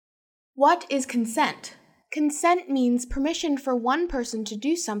What is consent? Consent means permission for one person to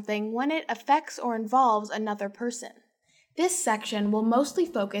do something when it affects or involves another person. This section will mostly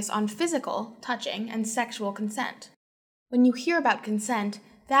focus on physical, touching, and sexual consent. When you hear about consent,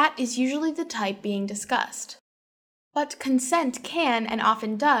 that is usually the type being discussed. But consent can, and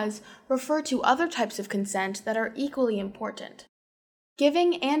often does, refer to other types of consent that are equally important.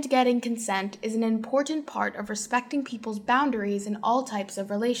 Giving and getting consent is an important part of respecting people's boundaries in all types of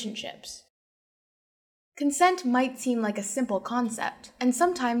relationships. Consent might seem like a simple concept, and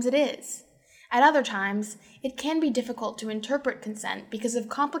sometimes it is. At other times, it can be difficult to interpret consent because of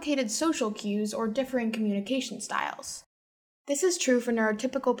complicated social cues or differing communication styles. This is true for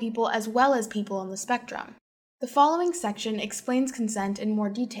neurotypical people as well as people on the spectrum. The following section explains consent in more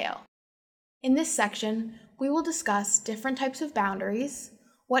detail. In this section, we will discuss different types of boundaries,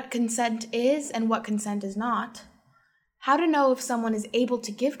 what consent is and what consent is not, how to know if someone is able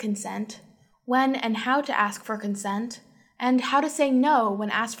to give consent, when and how to ask for consent, and how to say no when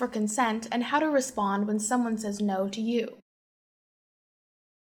asked for consent and how to respond when someone says no to you.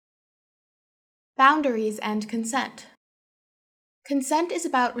 Boundaries and consent. Consent is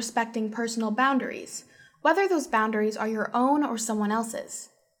about respecting personal boundaries, whether those boundaries are your own or someone else's.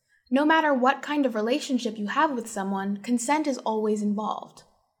 No matter what kind of relationship you have with someone, consent is always involved.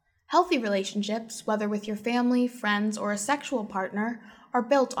 Healthy relationships, whether with your family, friends, or a sexual partner, are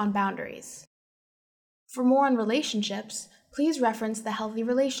built on boundaries. For more on relationships, please reference the Healthy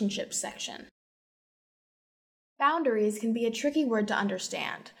Relationships section. Boundaries can be a tricky word to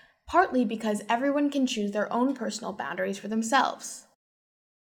understand, partly because everyone can choose their own personal boundaries for themselves.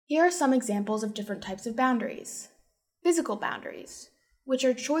 Here are some examples of different types of boundaries. Physical boundaries, which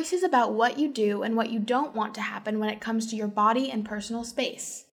are choices about what you do and what you don't want to happen when it comes to your body and personal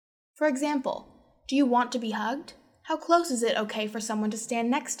space. For example, do you want to be hugged? How close is it okay for someone to stand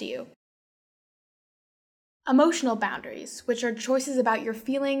next to you? Emotional boundaries, which are choices about your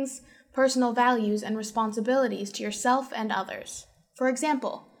feelings, personal values, and responsibilities to yourself and others. For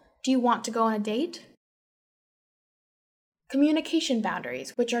example, do you want to go on a date? Communication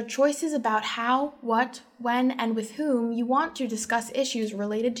boundaries, which are choices about how, what, when, and with whom you want to discuss issues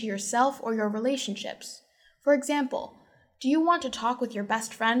related to yourself or your relationships. For example, do you want to talk with your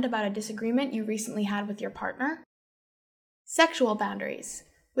best friend about a disagreement you recently had with your partner? Sexual boundaries,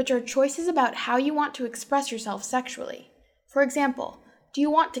 which are choices about how you want to express yourself sexually. For example, do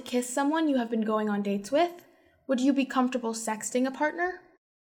you want to kiss someone you have been going on dates with? Would you be comfortable sexting a partner?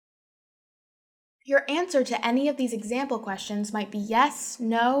 Your answer to any of these example questions might be yes,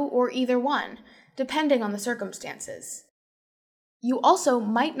 no, or either one, depending on the circumstances. You also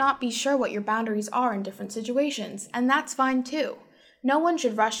might not be sure what your boundaries are in different situations, and that's fine too. No one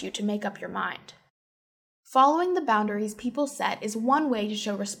should rush you to make up your mind. Following the boundaries people set is one way to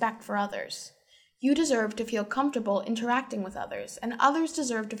show respect for others. You deserve to feel comfortable interacting with others, and others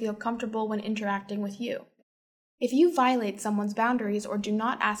deserve to feel comfortable when interacting with you. If you violate someone's boundaries or do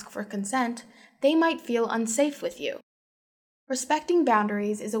not ask for consent, they might feel unsafe with you. Respecting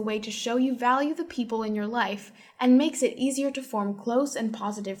boundaries is a way to show you value the people in your life and makes it easier to form close and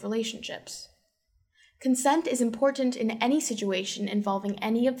positive relationships. Consent is important in any situation involving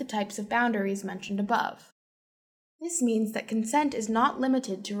any of the types of boundaries mentioned above. This means that consent is not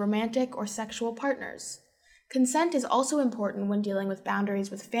limited to romantic or sexual partners. Consent is also important when dealing with boundaries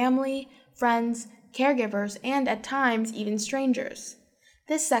with family, friends, caregivers, and at times even strangers.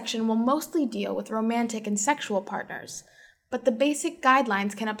 This section will mostly deal with romantic and sexual partners, but the basic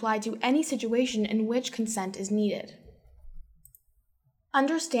guidelines can apply to any situation in which consent is needed.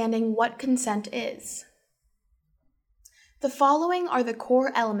 Understanding what consent is. The following are the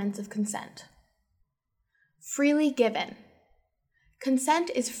core elements of consent. Freely given. Consent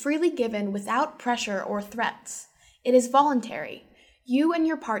is freely given without pressure or threats. It is voluntary. You and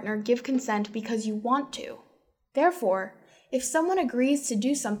your partner give consent because you want to. Therefore, if someone agrees to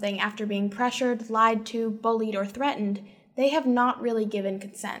do something after being pressured, lied to, bullied, or threatened, they have not really given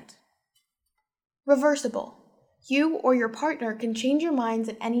consent. Reversible. You or your partner can change your minds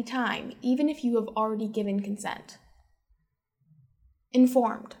at any time, even if you have already given consent.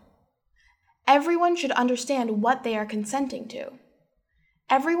 Informed. Everyone should understand what they are consenting to.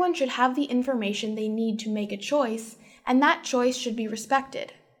 Everyone should have the information they need to make a choice, and that choice should be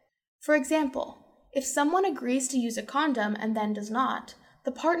respected. For example, if someone agrees to use a condom and then does not,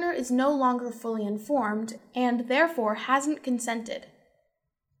 the partner is no longer fully informed and therefore hasn't consented.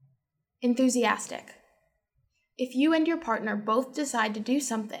 Enthusiastic. If you and your partner both decide to do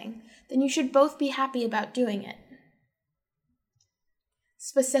something, then you should both be happy about doing it.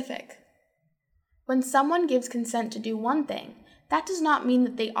 Specific. When someone gives consent to do one thing, that does not mean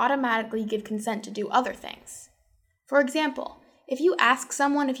that they automatically give consent to do other things. For example, if you ask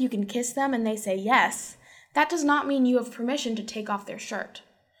someone if you can kiss them and they say yes, that does not mean you have permission to take off their shirt.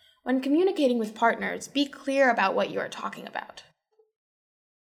 When communicating with partners, be clear about what you are talking about.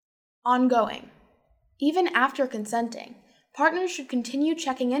 Ongoing. Even after consenting, partners should continue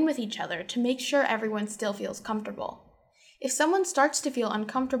checking in with each other to make sure everyone still feels comfortable. If someone starts to feel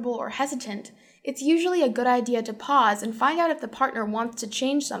uncomfortable or hesitant, it's usually a good idea to pause and find out if the partner wants to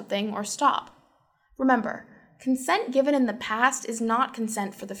change something or stop. Remember, consent given in the past is not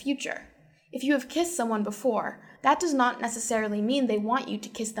consent for the future. If you have kissed someone before, that does not necessarily mean they want you to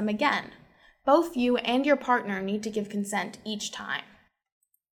kiss them again. Both you and your partner need to give consent each time.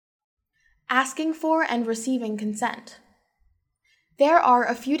 Asking for and receiving consent. There are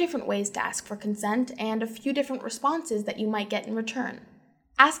a few different ways to ask for consent and a few different responses that you might get in return.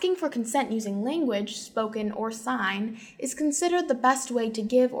 Asking for consent using language, spoken or sign, is considered the best way to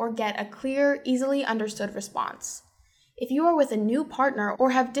give or get a clear, easily understood response. If you are with a new partner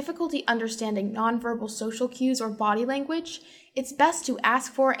or have difficulty understanding nonverbal social cues or body language, it's best to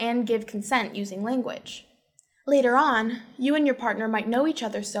ask for and give consent using language. Later on, you and your partner might know each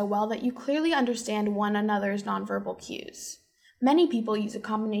other so well that you clearly understand one another's nonverbal cues. Many people use a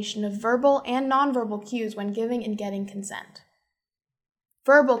combination of verbal and nonverbal cues when giving and getting consent.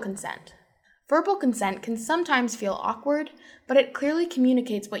 Verbal consent. Verbal consent can sometimes feel awkward, but it clearly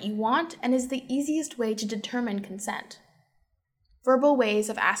communicates what you want and is the easiest way to determine consent. Verbal ways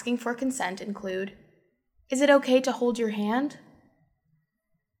of asking for consent include, "Is it okay to hold your hand?"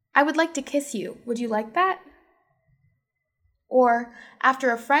 "I would like to kiss you. Would you like that?" Or,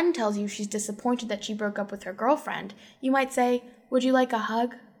 after a friend tells you she's disappointed that she broke up with her girlfriend, you might say, "Would you like a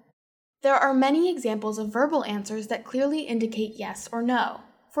hug?" There are many examples of verbal answers that clearly indicate yes or no.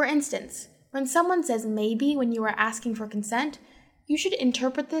 For instance, when someone says maybe when you are asking for consent, you should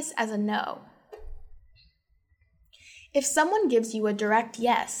interpret this as a no. If someone gives you a direct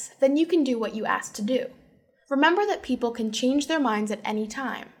yes, then you can do what you asked to do. Remember that people can change their minds at any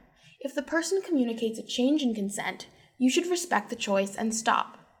time. If the person communicates a change in consent, you should respect the choice and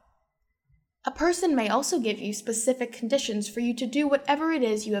stop. A person may also give you specific conditions for you to do whatever it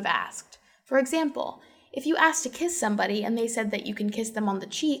is you have asked. For example, if you ask to kiss somebody and they said that you can kiss them on the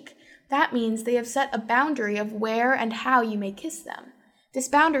cheek, that means they have set a boundary of where and how you may kiss them. This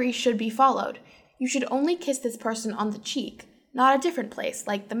boundary should be followed. You should only kiss this person on the cheek, not a different place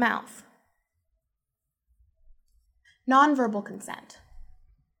like the mouth. Nonverbal consent.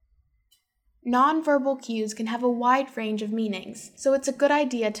 Nonverbal cues can have a wide range of meanings, so it's a good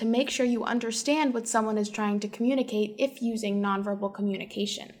idea to make sure you understand what someone is trying to communicate if using nonverbal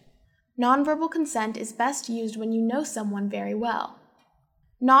communication. Nonverbal consent is best used when you know someone very well.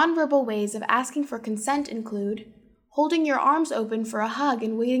 Nonverbal ways of asking for consent include holding your arms open for a hug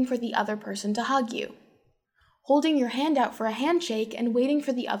and waiting for the other person to hug you, holding your hand out for a handshake and waiting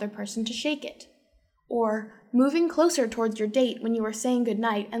for the other person to shake it, or moving closer towards your date when you are saying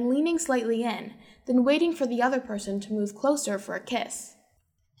goodnight and leaning slightly in, then waiting for the other person to move closer for a kiss.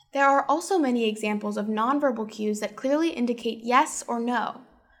 There are also many examples of nonverbal cues that clearly indicate yes or no.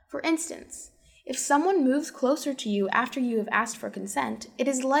 For instance, if someone moves closer to you after you have asked for consent, it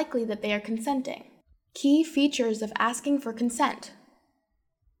is likely that they are consenting. Key features of asking for consent.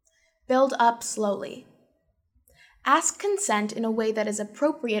 Build up slowly. Ask consent in a way that is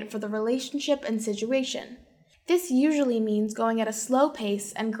appropriate for the relationship and situation. This usually means going at a slow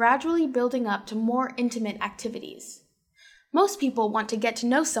pace and gradually building up to more intimate activities. Most people want to get to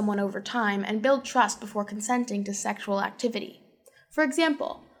know someone over time and build trust before consenting to sexual activity. For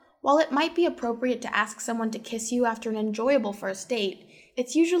example, while it might be appropriate to ask someone to kiss you after an enjoyable first date,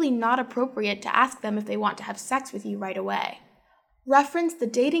 it's usually not appropriate to ask them if they want to have sex with you right away. Reference the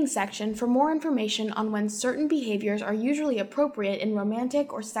dating section for more information on when certain behaviors are usually appropriate in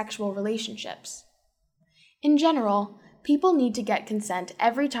romantic or sexual relationships. In general, people need to get consent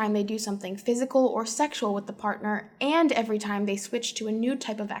every time they do something physical or sexual with the partner and every time they switch to a new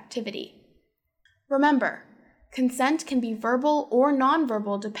type of activity. Remember, consent can be verbal or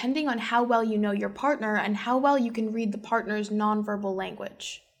nonverbal depending on how well you know your partner and how well you can read the partner's nonverbal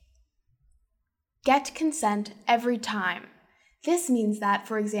language. Get consent every time. This means that,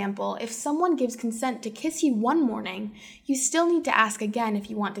 for example, if someone gives consent to kiss you one morning, you still need to ask again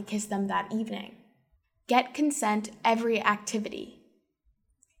if you want to kiss them that evening. Get consent every activity.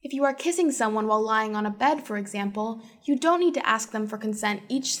 If you are kissing someone while lying on a bed, for example, you don't need to ask them for consent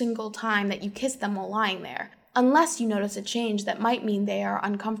each single time that you kiss them while lying there, unless you notice a change that might mean they are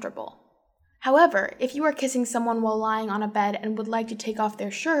uncomfortable. However, if you are kissing someone while lying on a bed and would like to take off their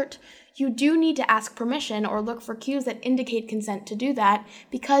shirt, you do need to ask permission or look for cues that indicate consent to do that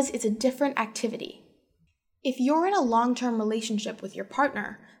because it's a different activity. If you're in a long-term relationship with your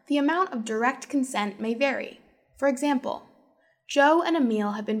partner, the amount of direct consent may vary. For example, Joe and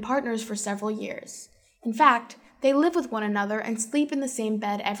Emil have been partners for several years. In fact, they live with one another and sleep in the same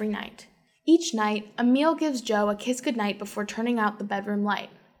bed every night. Each night, Emil gives Joe a kiss goodnight before turning out the bedroom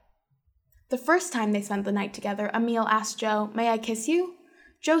light. The first time they spent the night together, Emil asked Joe, "May I kiss you?"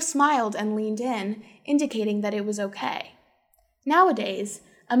 Joe smiled and leaned in, indicating that it was okay. Nowadays,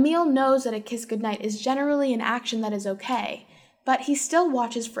 Emil knows that a kiss goodnight is generally an action that is okay, but he still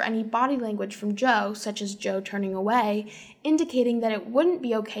watches for any body language from Joe, such as Joe turning away, indicating that it wouldn't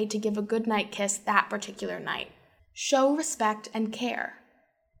be okay to give a goodnight kiss that particular night. Show respect and care.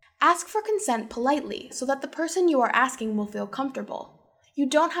 Ask for consent politely so that the person you are asking will feel comfortable. You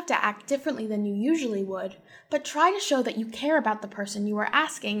don't have to act differently than you usually would, but try to show that you care about the person you are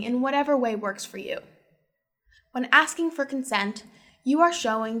asking in whatever way works for you. When asking for consent, you are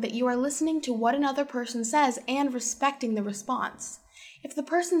showing that you are listening to what another person says and respecting the response. If the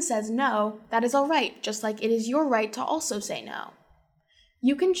person says no, that is all right, just like it is your right to also say no.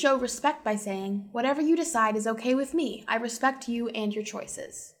 You can show respect by saying, "Whatever you decide is okay with me. I respect you and your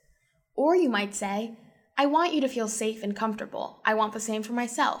choices." Or you might say, "I want you to feel safe and comfortable. I want the same for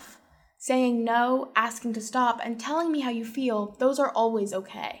myself." Saying no, asking to stop, and telling me how you feel, those are always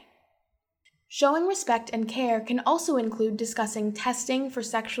okay. Showing respect and care can also include discussing testing for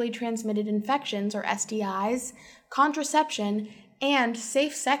sexually transmitted infections or STIs, contraception, and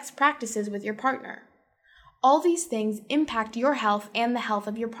safe sex practices with your partner. All these things impact your health and the health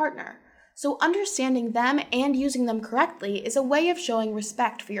of your partner, so understanding them and using them correctly is a way of showing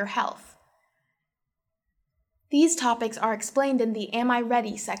respect for your health. These topics are explained in the Am I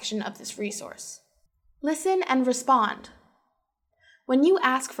Ready section of this resource. Listen and respond. When you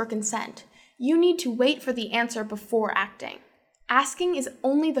ask for consent, you need to wait for the answer before acting. Asking is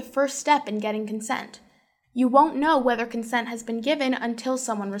only the first step in getting consent. You won't know whether consent has been given until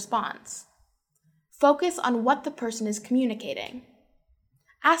someone responds. Focus on what the person is communicating.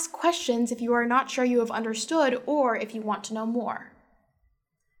 Ask questions if you are not sure you have understood or if you want to know more.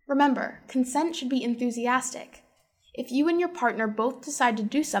 Remember, consent should be enthusiastic. If you and your partner both decide to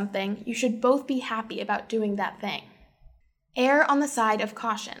do something, you should both be happy about doing that thing. Err on the side of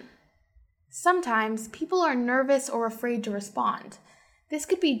caution. Sometimes people are nervous or afraid to respond. This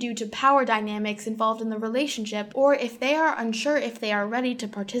could be due to power dynamics involved in the relationship, or if they are unsure if they are ready to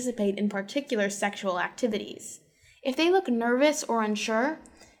participate in particular sexual activities. If they look nervous or unsure,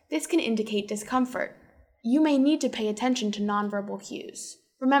 this can indicate discomfort. You may need to pay attention to nonverbal cues.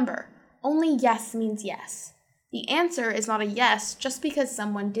 Remember, only yes means yes. The answer is not a yes just because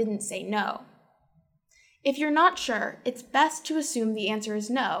someone didn't say no. If you're not sure, it's best to assume the answer is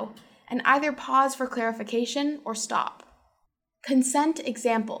no, and either pause for clarification or stop. Consent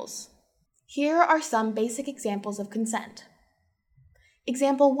examples. Here are some basic examples of consent.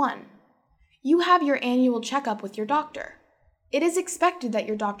 Example 1. You have your annual checkup with your doctor. It is expected that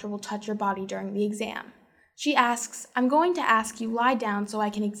your doctor will touch your body during the exam. She asks, "I'm going to ask you lie down so I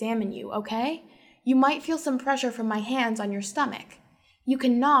can examine you, okay? You might feel some pressure from my hands on your stomach." You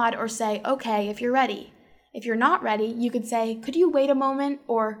can nod or say, "Okay," if you're ready. If you're not ready, you could say, "Could you wait a moment?"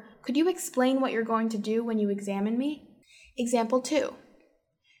 or "Could you explain what you're going to do when you examine me?" Example 2.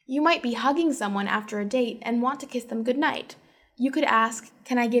 You might be hugging someone after a date and want to kiss them goodnight. You could ask,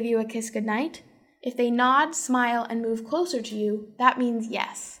 "Can I give you a kiss goodnight?" If they nod, smile, and move closer to you, that means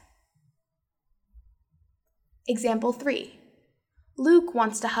yes. Example 3. Luke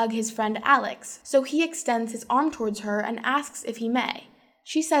wants to hug his friend Alex, so he extends his arm towards her and asks if he may.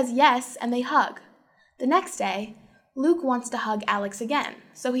 She says yes, and they hug. The next day, Luke wants to hug Alex again,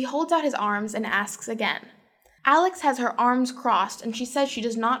 so he holds out his arms and asks again. Alex has her arms crossed, and she says she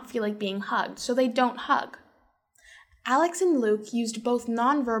does not feel like being hugged, so they don't hug. Alex and Luke used both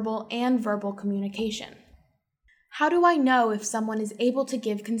nonverbal and verbal communication. How do I know if someone is able to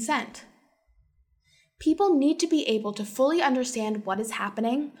give consent? People need to be able to fully understand what is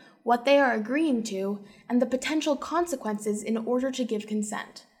happening, what they are agreeing to, and the potential consequences in order to give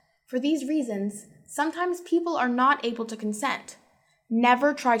consent. For these reasons, sometimes people are not able to consent.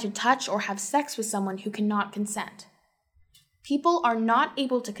 Never try to touch or have sex with someone who cannot consent. People are not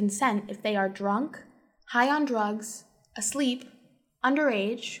able to consent if they are drunk, high on drugs, asleep,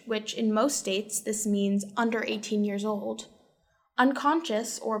 underage, which in most states this means under 18 years old,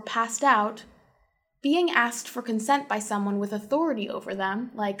 unconscious or passed out, being asked for consent by someone with authority over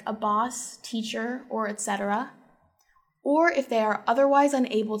them, like a boss, teacher, or etc., or if they are otherwise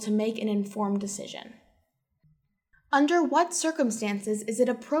unable to make an informed decision. Under what circumstances is it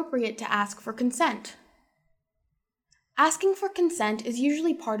appropriate to ask for consent? Asking for consent is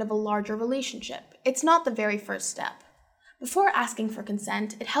usually part of a larger relationship. It's not the very first step. Before asking for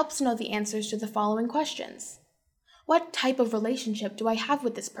consent, it helps to know the answers to the following questions. What type of relationship do I have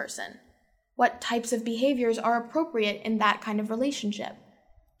with this person? What types of behaviors are appropriate in that kind of relationship?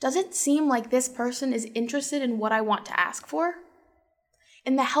 Does it seem like this person is interested in what I want to ask for?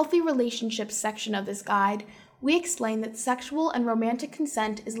 In the Healthy Relationships section of this guide, we explain that sexual and romantic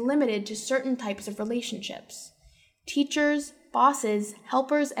consent is limited to certain types of relationships. Teachers, bosses,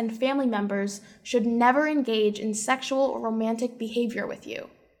 helpers, and family members should never engage in sexual or romantic behavior with you.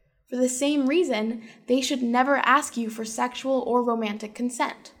 For the same reason, they should never ask you for sexual or romantic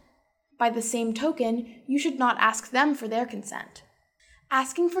consent. By the same token, you should not ask them for their consent.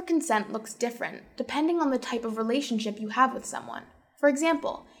 Asking for consent looks different depending on the type of relationship you have with someone. For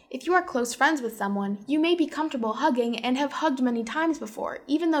example, if you are close friends with someone, you may be comfortable hugging and have hugged many times before,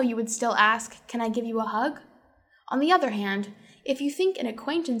 even though you would still ask, "Can I give you a hug?" On the other hand, if you think an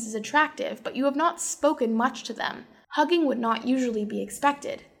acquaintance is attractive but you have not spoken much to them, hugging would not usually be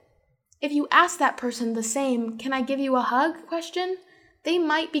expected. If you ask that person the same "Can I give you a hug?" question, they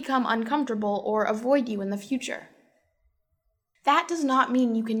might become uncomfortable or avoid you in the future. That does not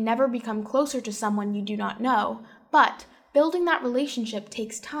mean you can never become closer to someone you do not know, but building that relationship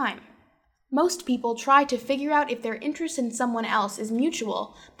takes time. Most people try to figure out if their interest in someone else is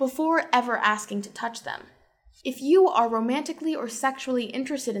mutual before ever asking to touch them. If you are romantically or sexually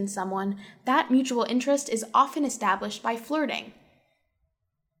interested in someone, that mutual interest is often established by flirting.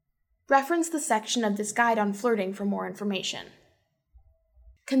 Reference the section of this guide on flirting for more information.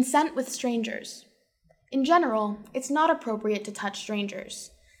 Consent with strangers. In general, it's not appropriate to touch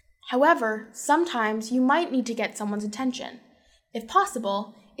strangers. However, sometimes you might need to get someone's attention. If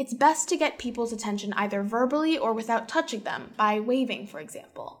possible, it's best to get people's attention either verbally or without touching them, by waving, for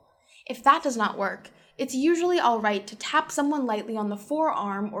example. If that does not work, it's usually all right to tap someone lightly on the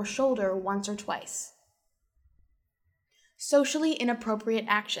forearm or shoulder once or twice. Socially inappropriate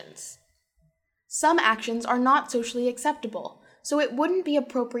actions. Some actions are not socially acceptable, so it wouldn't be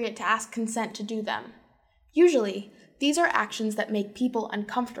appropriate to ask consent to do them. Usually, these are actions that make people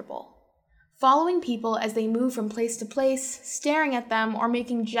uncomfortable. Following people as they move from place to place, staring at them, or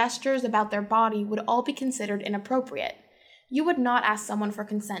making gestures about their body would all be considered inappropriate. You would not ask someone for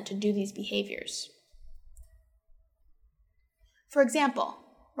consent to do these behaviors. For example,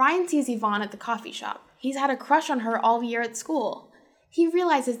 Ryan sees Yvonne at the coffee shop. He's had a crush on her all year at school. He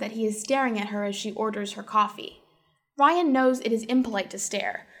realizes that he is staring at her as she orders her coffee. Ryan knows it is impolite to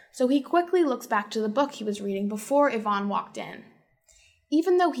stare, so he quickly looks back to the book he was reading before Yvonne walked in.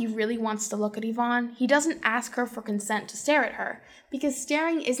 Even though he really wants to look at Yvonne, he doesn't ask her for consent to stare at her, because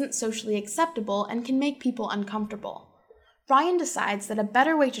staring isn't socially acceptable and can make people uncomfortable. Ryan decides that a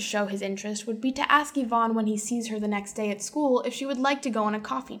better way to show his interest would be to ask Yvonne when he sees her the next day at school if she would like to go on a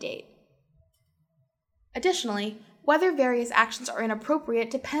coffee date. Additionally, whether various actions are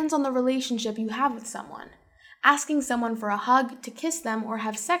inappropriate depends on the relationship you have with someone. Asking someone for a hug, to kiss them, or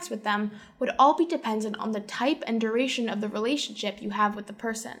have sex with them would all be dependent on the type and duration of the relationship you have with the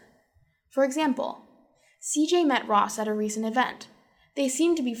person. For example, CJ met Ross at a recent event. They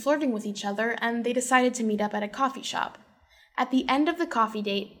seemed to be flirting with each other, and they decided to meet up at a coffee shop. At the end of the coffee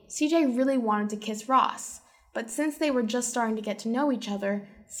date, CJ really wanted to kiss Ross, but since they were just starting to get to know each other,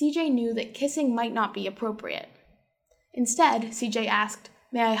 CJ knew that kissing might not be appropriate. Instead, CJ asked,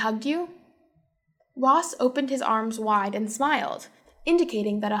 "May I hug you?" Ross opened his arms wide and smiled,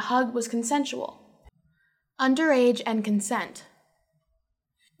 indicating that a hug was consensual. Underage and consent.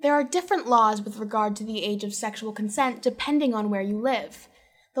 There are different laws with regard to the age of sexual consent depending on where you live.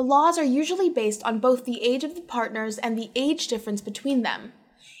 The laws are usually based on both the age of the partners and the age difference between them.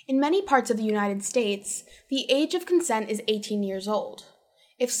 In many parts of the United States, the age of consent is 18 years old.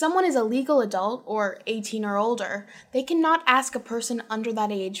 If someone is a legal adult, or 18 or older, they cannot ask a person under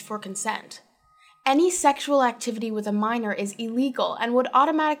that age for consent. Any sexual activity with a minor is illegal and would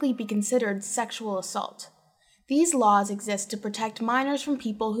automatically be considered sexual assault. These laws exist to protect minors from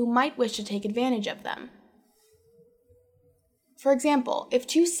people who might wish to take advantage of them. For example, if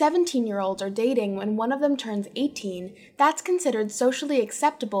two 17-year-olds are dating when one of them turns 18, that's considered socially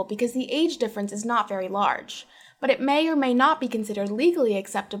acceptable because the age difference is not very large, but it may or may not be considered legally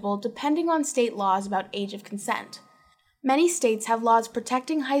acceptable depending on state laws about age of consent. Many states have laws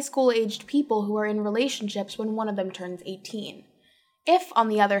protecting high school-aged people who are in relationships when one of them turns 18. If, on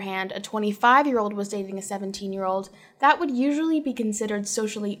the other hand, a 25-year-old was dating a 17-year-old, that would usually be considered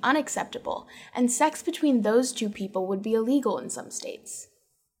socially unacceptable, and sex between those two people would be illegal in some states.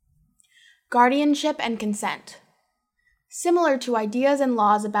 Guardianship and consent. Similar to ideas and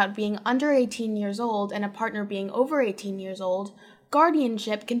laws about being under 18 years old and a partner being over 18 years old,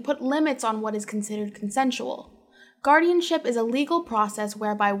 guardianship can put limits on what is considered consensual. Guardianship is a legal process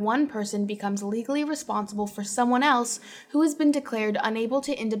whereby one person becomes legally responsible for someone else who has been declared unable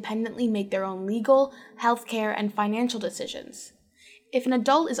to independently make their own legal, healthcare, and financial decisions. If an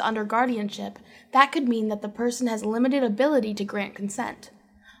adult is under guardianship, that could mean that the person has limited ability to grant consent.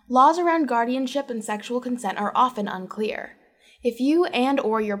 Laws around guardianship and sexual consent are often unclear. If you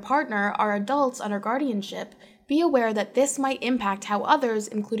and/or your partner are adults under guardianship, be aware that this might impact how others,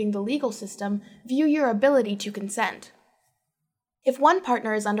 including the legal system, view your ability to consent. If one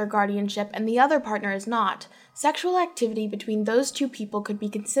partner is under guardianship and the other partner is not, sexual activity between those two people could be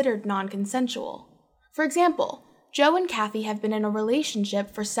considered non-consensual. For example, Joe and Kathy have been in a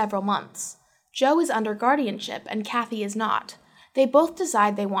relationship for several months. Joe is under guardianship and Kathy is not. They both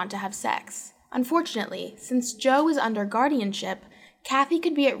decide they want to have sex. Unfortunately, since Joe is under guardianship, Kathy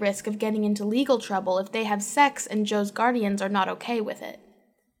could be at risk of getting into legal trouble if they have sex and Joe's guardians are not okay with it.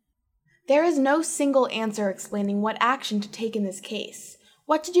 There is no single answer explaining what action to take in this case.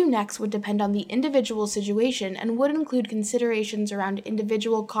 What to do next would depend on the individual situation and would include considerations around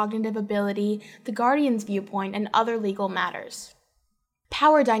individual cognitive ability, the guardian's viewpoint, and other legal matters.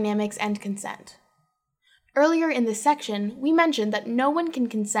 Power dynamics and consent. Earlier in this section, we mentioned that no one can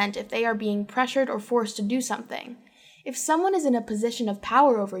consent if they are being pressured or forced to do something. If someone is in a position of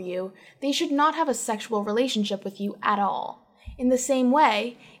power over you, they should not have a sexual relationship with you at all. In the same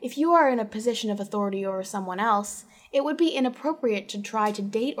way, if you are in a position of authority over someone else, it would be inappropriate to try to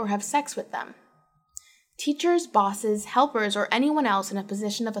date or have sex with them. Teachers, bosses, helpers, or anyone else in a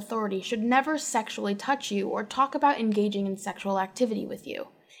position of authority should never sexually touch you or talk about engaging in sexual activity with you.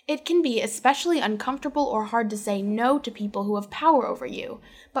 It can be especially uncomfortable or hard to say no to people who have power over you,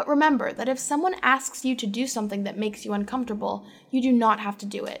 but remember that if someone asks you to do something that makes you uncomfortable, you do not have to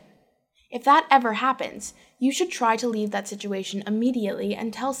do it. If that ever happens, you should try to leave that situation immediately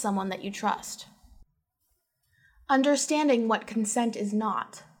and tell someone that you trust. Understanding what consent is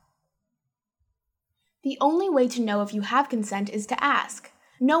not. The only way to know if you have consent is to ask.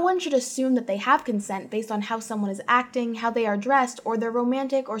 No one should assume that they have consent based on how someone is acting, how they are dressed, or their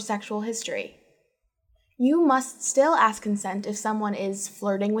romantic or sexual history. You must still ask consent if someone is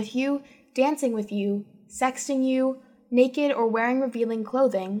flirting with you, dancing with you, sexting you, naked or wearing revealing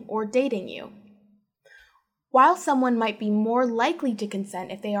clothing, or dating you. While someone might be more likely to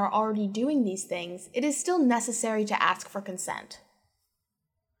consent if they are already doing these things, it is still necessary to ask for consent.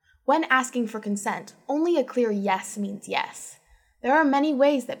 When asking for consent, only a clear yes means yes. There are many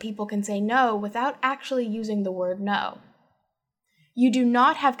ways that people can say no without actually using the word no. You do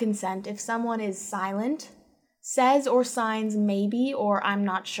not have consent if someone is silent, says or signs maybe or I'm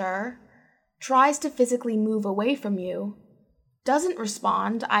not sure, tries to physically move away from you, doesn't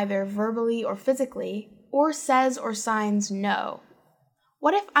respond either verbally or physically, or says or signs no.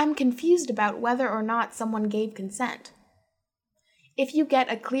 What if I'm confused about whether or not someone gave consent? If you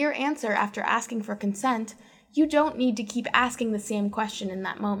get a clear answer after asking for consent, you don't need to keep asking the same question in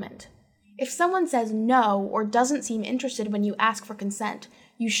that moment. If someone says no or doesn't seem interested when you ask for consent,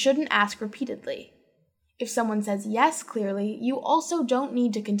 you shouldn't ask repeatedly. If someone says yes clearly, you also don't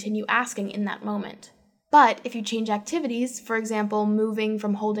need to continue asking in that moment. But if you change activities, for example, moving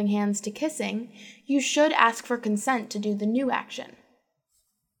from holding hands to kissing, you should ask for consent to do the new action.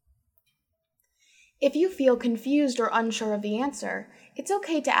 If you feel confused or unsure of the answer, it's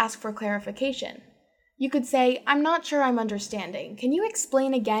okay to ask for clarification. You could say, I'm not sure I'm understanding. Can you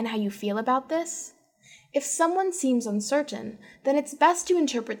explain again how you feel about this? If someone seems uncertain, then it's best to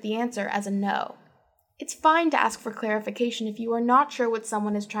interpret the answer as a no. It's fine to ask for clarification if you are not sure what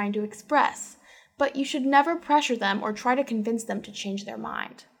someone is trying to express, but you should never pressure them or try to convince them to change their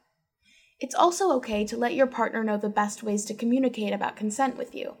mind. It's also okay to let your partner know the best ways to communicate about consent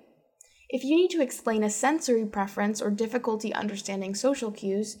with you. If you need to explain a sensory preference or difficulty understanding social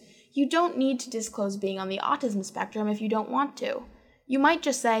cues, you don't need to disclose being on the autism spectrum if you don't want to. You might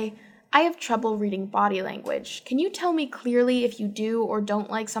just say, I have trouble reading body language. Can you tell me clearly if you do or don't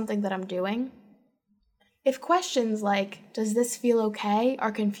like something that I'm doing? If questions like, does this feel okay,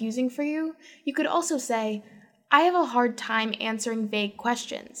 are confusing for you, you could also say, I have a hard time answering vague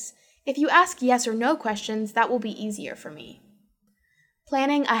questions. If you ask yes or no questions, that will be easier for me.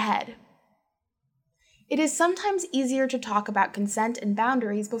 Planning ahead. It is sometimes easier to talk about consent and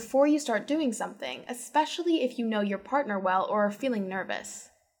boundaries before you start doing something, especially if you know your partner well or are feeling nervous.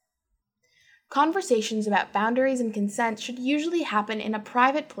 Conversations about boundaries and consent should usually happen in a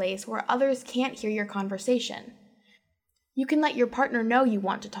private place where others can't hear your conversation. You can let your partner know you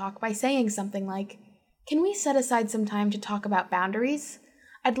want to talk by saying something like, "Can we set aside some time to talk about boundaries?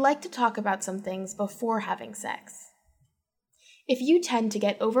 I'd like to talk about some things before having sex." If you tend to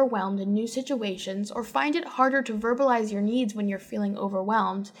get overwhelmed in new situations or find it harder to verbalize your needs when you're feeling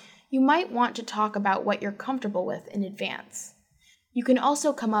overwhelmed, you might want to talk about what you're comfortable with in advance. You can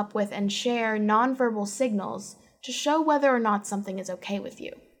also come up with and share nonverbal signals to show whether or not something is okay with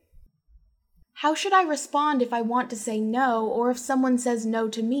you. How should I respond if I want to say no or if someone says no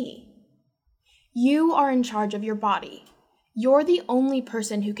to me? You are in charge of your body. You're the only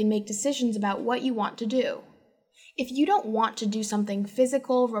person who can make decisions about what you want to do. If you don't want to do something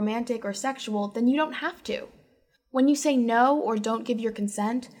physical, romantic, or sexual, then you don't have to. When you say no or don't give your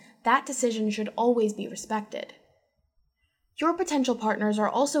consent, that decision should always be respected. Your potential partners are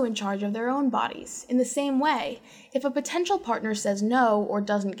also in charge of their own bodies. In the same way, if a potential partner says no or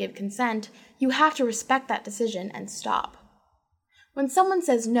doesn't give consent, you have to respect that decision and stop. When someone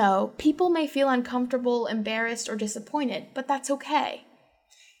says no, people may feel uncomfortable, embarrassed, or disappointed, but that's okay.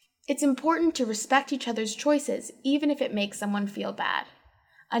 It's important to respect each other's choices, even if it makes someone feel bad.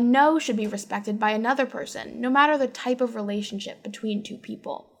 A no should be respected by another person, no matter the type of relationship between two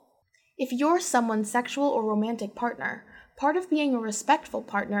people. If you're someone's sexual or romantic partner, part of being a respectful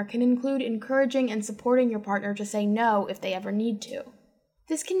partner can include encouraging and supporting your partner to say no if they ever need to.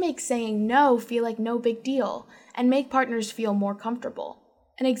 This can make saying no feel like no big deal and make partners feel more comfortable.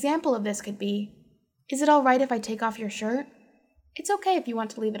 An example of this could be, "Is it all right if I take off your shirt? It's okay if you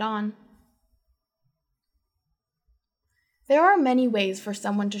want to leave it on." There are many ways for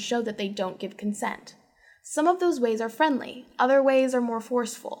someone to show that they don't give consent. Some of those ways are friendly, other ways are more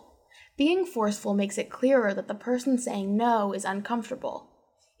forceful. Being forceful makes it clearer that the person saying no is uncomfortable.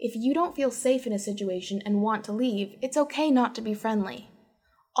 If you don't feel safe in a situation and want to leave, it's okay not to be friendly.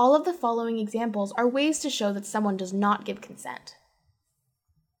 All of the following examples are ways to show that someone does not give consent.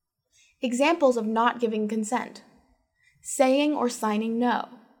 Examples of not giving consent: saying or signing no.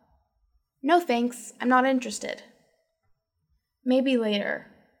 "No thanks, I'm not interested." "Maybe later."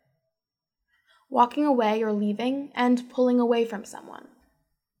 Walking away or leaving, and pulling away from someone.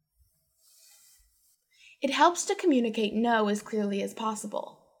 It helps to communicate no as clearly as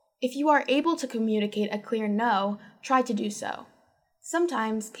possible. If you are able to communicate a clear no, try to do so.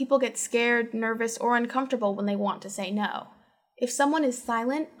 Sometimes people get scared, nervous, or uncomfortable when they want to say no. If someone is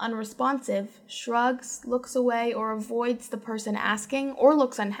silent, unresponsive, shrugs, looks away, or avoids the person asking, or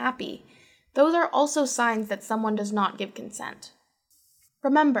looks unhappy, those are also signs that someone does not give consent.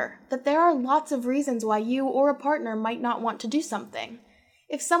 Remember that there are lots of reasons why you or a partner might not want to do something.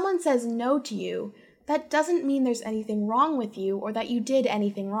 If someone says no to you, that doesn't mean there's anything wrong with you or that you did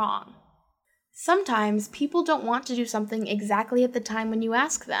anything wrong. Sometimes people don't want to do something exactly at the time when you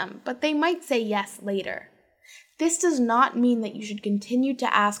ask them, but they might say yes later. This does not mean that you should continue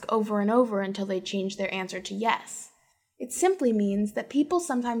to ask over and over until they change their answer to yes. It simply means that people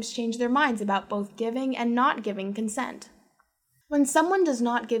sometimes change their minds about both giving and not giving consent. When someone does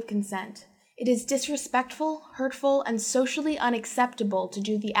not give consent, it is disrespectful, hurtful, and socially unacceptable to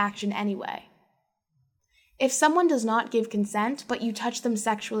do the action anyway. If someone does not give consent, but you touch them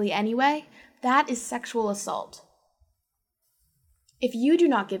sexually anyway, that is sexual assault. If you do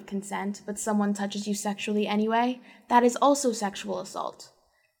not give consent, but someone touches you sexually anyway, that is also sexual assault.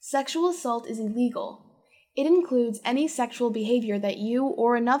 Sexual assault is illegal. It includes any sexual behavior that you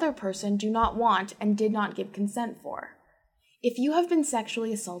or another person do not want and did not give consent for. If you have been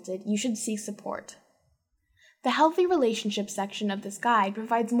sexually assaulted, you should seek support. The Healthy Relationships section of this guide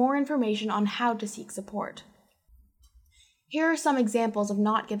provides more information on how to seek support. Here are some examples of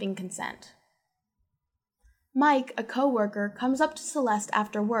not giving consent. Mike, a coworker, comes up to Celeste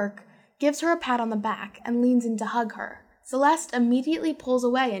after work, gives her a pat on the back, and leans in to hug her. Celeste immediately pulls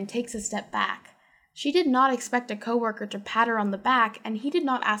away and takes a step back. She did not expect a coworker to pat her on the back, and he did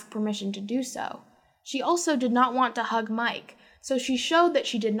not ask permission to do so. She also did not want to hug Mike, so she showed that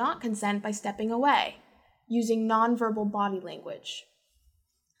she did not consent by stepping away, using nonverbal body language.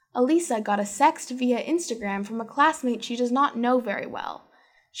 Elisa got a sext via Instagram from a classmate she does not know very well.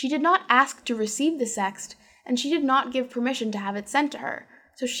 She did not ask to receive the sext, and she did not give permission to have it sent to her,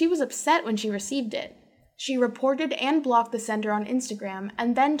 so she was upset when she received it. She reported and blocked the sender on Instagram,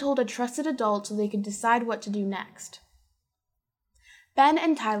 and then told a trusted adult so they could decide what to do next. Ben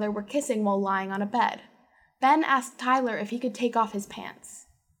and Tyler were kissing while lying on a bed. Ben asked Tyler if he could take off his pants.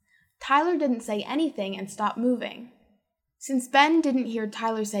 Tyler didn't say anything and stopped moving. Since Ben didn't hear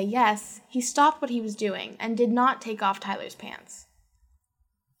Tyler say yes, he stopped what he was doing and did not take off Tyler's pants.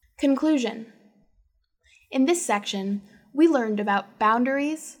 Conclusion. In this section, we learned about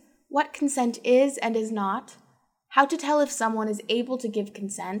boundaries, what consent is and is not, how to tell if someone is able to give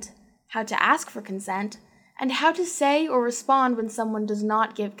consent, how to ask for consent, and how to say or respond when someone does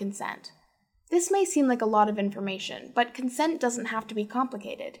not give consent. This may seem like a lot of information, but consent doesn't have to be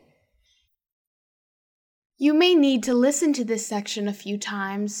complicated. You may need to listen to this section a few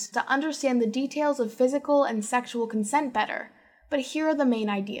times to understand the details of physical and sexual consent better, but here are the main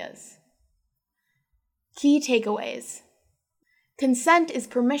ideas. Key takeaways. Consent is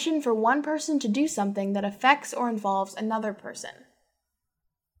permission for one person to do something that affects or involves another person.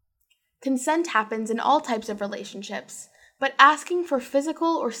 Consent happens in all types of relationships, but asking for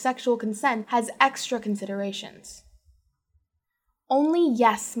physical or sexual consent has extra considerations. Only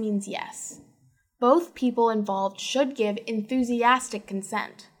yes means yes. Both people involved should give enthusiastic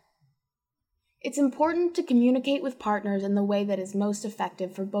consent. It's important to communicate with partners in the way that is most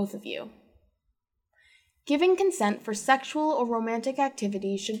effective for both of you. Giving consent for sexual or romantic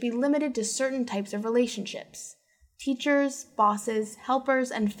activity should be limited to certain types of relationships. Teachers, bosses,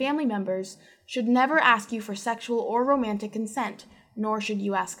 helpers, and family members should never ask you for sexual or romantic consent, nor should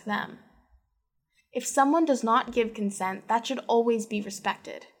you ask them. If someone does not give consent, that should always be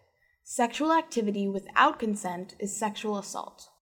respected. Sexual activity without consent is sexual assault.